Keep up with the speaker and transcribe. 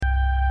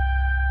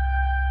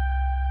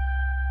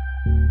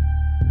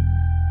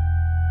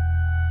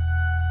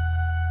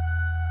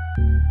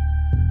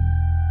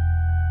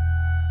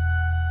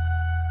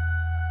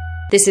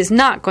This is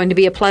not going to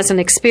be a pleasant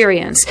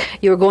experience.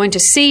 You're going to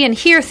see and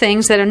hear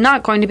things that are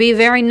not going to be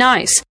very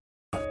nice.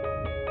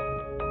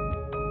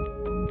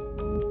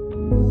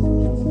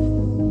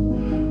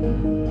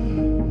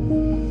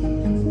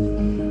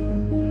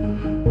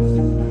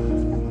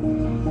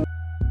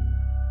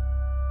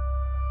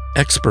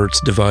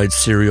 Experts divide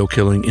serial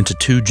killing into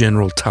two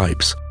general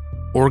types,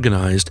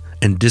 organized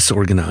and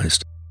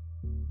disorganized.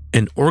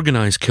 An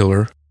organized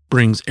killer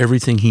brings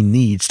everything he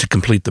needs to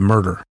complete the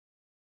murder.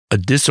 A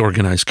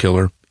disorganized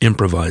killer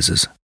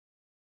improvises.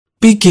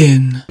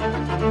 Begin.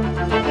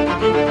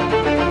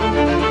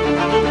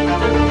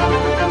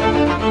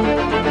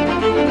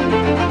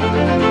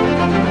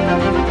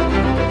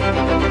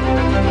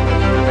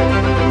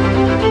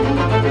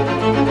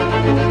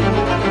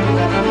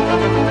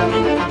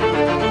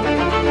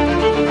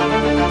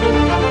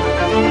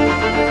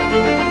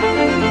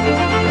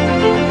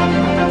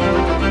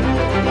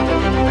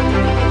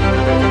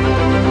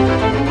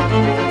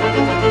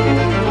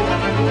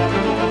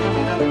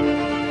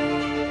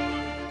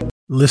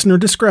 Listener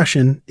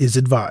discretion is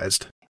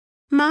advised.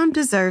 Mom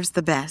deserves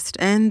the best,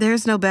 and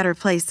there's no better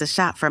place to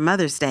shop for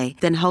Mother's Day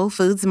than Whole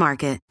Foods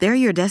Market. They're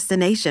your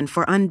destination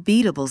for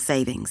unbeatable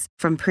savings,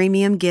 from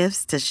premium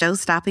gifts to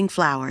show-stopping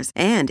flowers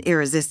and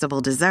irresistible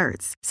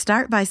desserts.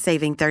 Start by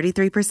saving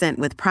 33%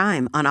 with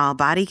Prime on all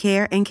body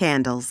care and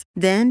candles.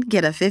 Then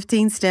get a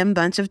 15-stem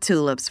bunch of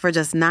tulips for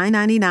just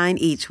 $9.99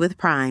 each with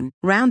Prime.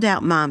 Round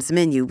out Mom's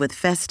menu with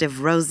festive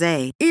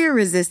rosé,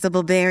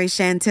 irresistible berry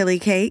chantilly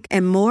cake,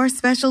 and more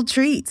special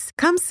treats.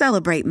 Come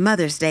celebrate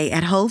Mother's Day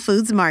at Whole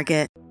Foods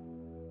Market.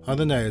 On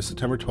the night of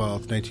September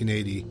 12,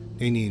 1980,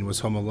 Nanine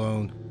was home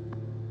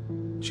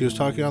alone. She was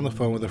talking on the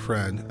phone with a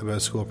friend about a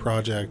school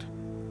project.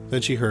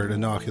 Then she heard a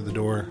knock at the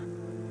door.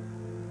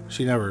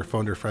 She never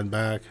phoned her friend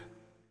back.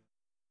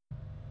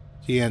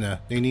 Deanna,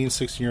 Nanine's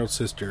 16-year-old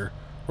sister,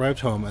 arrived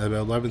home at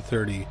about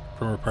 11:30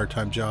 from her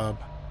part-time job.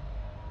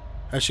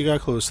 As she got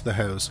close to the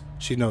house,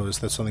 she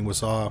noticed that something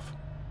was off.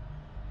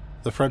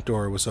 The front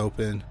door was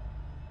open.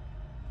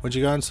 When she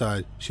got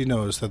inside, she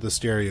noticed that the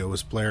stereo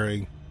was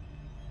blaring.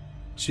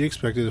 She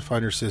expected to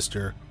find her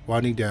sister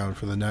winding down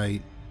for the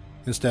night.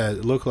 Instead,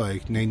 it looked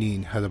like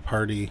Nanine had a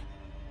party.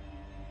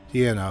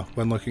 Deanna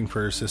went looking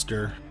for her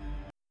sister.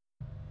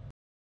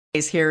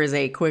 Here is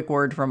a quick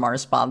word from our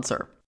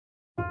sponsor.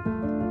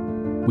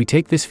 We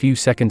take this few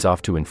seconds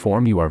off to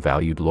inform you, our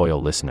valued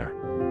loyal listener,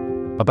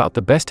 about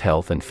the best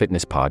health and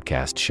fitness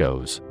podcast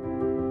shows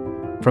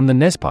from the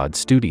Nespod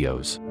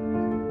Studios.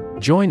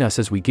 Join us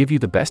as we give you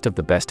the best of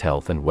the best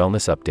health and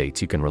wellness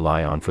updates you can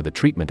rely on for the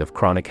treatment of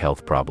chronic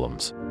health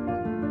problems.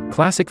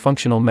 Classic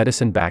functional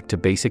medicine back to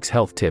basics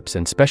health tips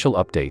and special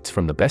updates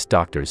from the best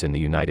doctors in the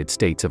United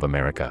States of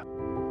America.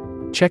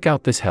 Check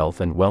out this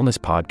health and wellness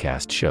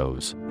podcast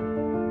shows.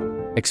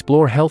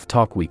 Explore Health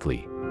Talk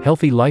Weekly,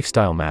 Healthy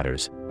Lifestyle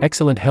Matters,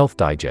 Excellent Health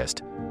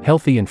Digest,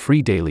 Healthy and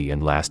Free Daily,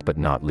 and last but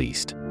not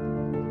least,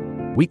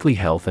 Weekly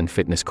Health and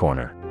Fitness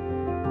Corner.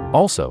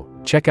 Also,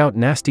 check out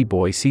Nasty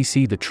Boy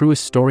CC, the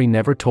truest story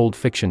never told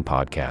fiction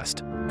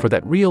podcast, for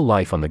that real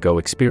life on the go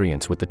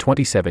experience with the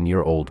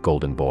 27-year-old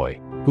golden boy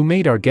who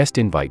made our guest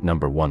invite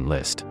 #1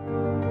 list.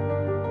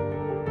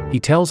 He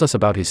tells us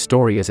about his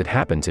story as it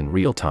happens in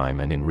real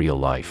time and in real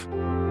life.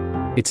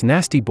 It's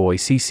Nasty Boy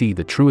CC,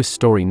 the truest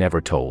story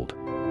never told.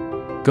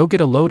 Go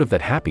get a load of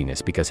that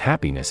happiness, because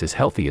happiness is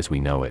healthy as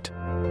we know it.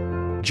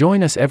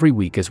 Join us every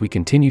week as we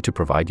continue to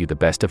provide you the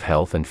best of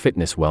health and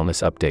fitness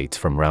wellness updates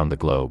from around the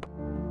globe.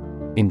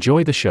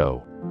 Enjoy the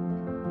show.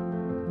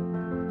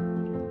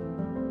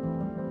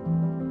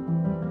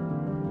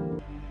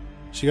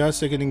 She got a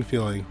sickening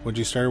feeling when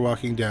she started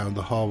walking down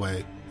the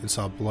hallway and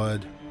saw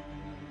blood.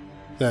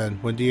 Then,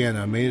 when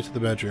Deanna made it to the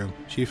bedroom,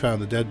 she found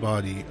the dead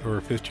body of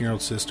her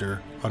 15-year-old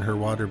sister on her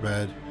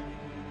waterbed.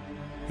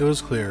 It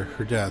was clear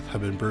her death had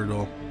been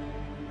brutal.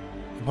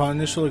 Upon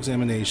initial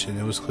examination,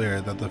 it was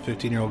clear that the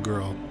 15-year-old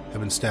girl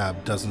had been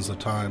stabbed dozens of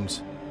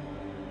times.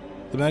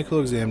 The medical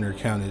examiner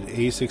counted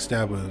 86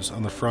 stab wounds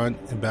on the front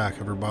and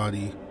back of her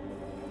body.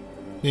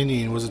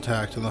 Nanine was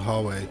attacked in the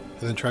hallway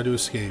and then tried to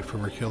escape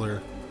from her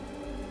killer.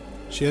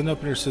 She ended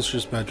up in her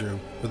sister's bedroom,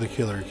 where the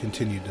killer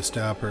continued to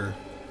stab her.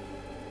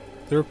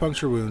 There were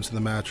puncture wounds in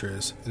the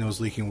mattress, and it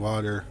was leaking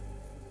water.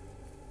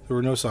 There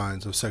were no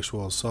signs of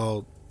sexual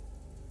assault.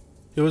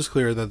 It was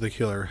clear that the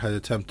killer had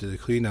attempted to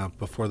clean up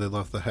before they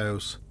left the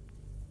house.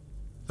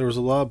 There was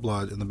a lot of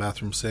blood in the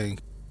bathroom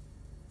sink.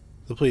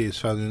 The police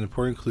found an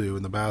important clue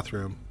in the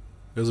bathroom.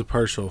 It was a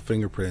partial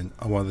fingerprint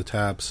on one of the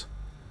taps.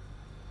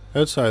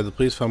 Outside, the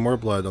police found more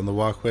blood on the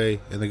walkway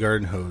and the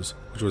garden hose,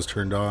 which was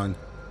turned on.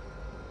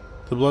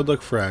 The blood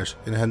looked fresh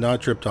and had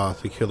not dripped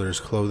off the killer's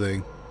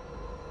clothing.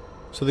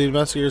 So the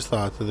investigators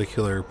thought that the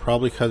killer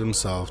probably cut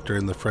himself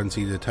during the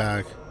frenzied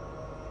attack.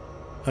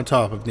 On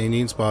top of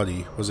Nanine's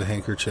body was a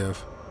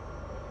handkerchief.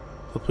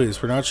 The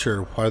police were not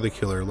sure why the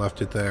killer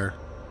left it there.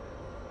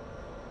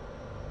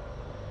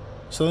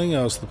 Something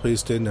else the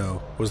police didn't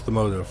know was the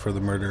motive for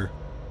the murder.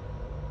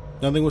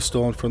 Nothing was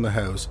stolen from the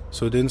house,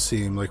 so it didn't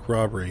seem like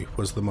robbery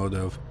was the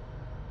motive.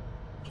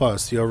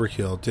 Plus, the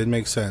overkill did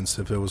make sense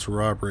if it was a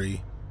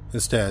robbery,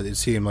 Instead, it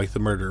seemed like the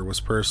murder was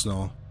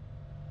personal.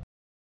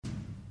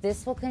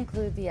 This will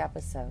conclude the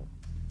episode.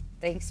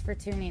 Thanks for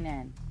tuning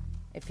in.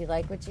 If you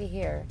like what you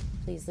hear,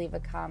 please leave a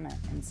comment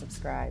and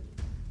subscribe.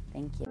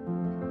 Thank you.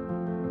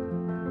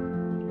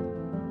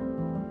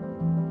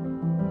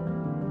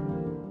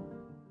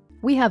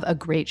 We have a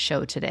great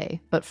show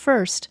today, but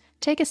first,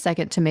 take a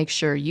second to make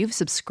sure you've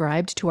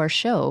subscribed to our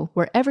show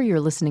wherever you're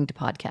listening to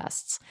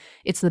podcasts.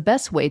 It's the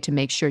best way to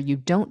make sure you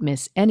don't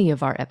miss any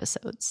of our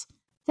episodes.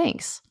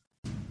 Thanks.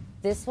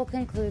 This will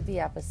conclude the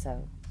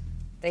episode.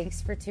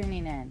 Thanks for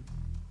tuning in.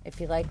 If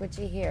you like what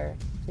you hear,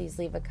 please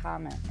leave a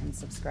comment and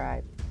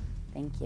subscribe. Thank you.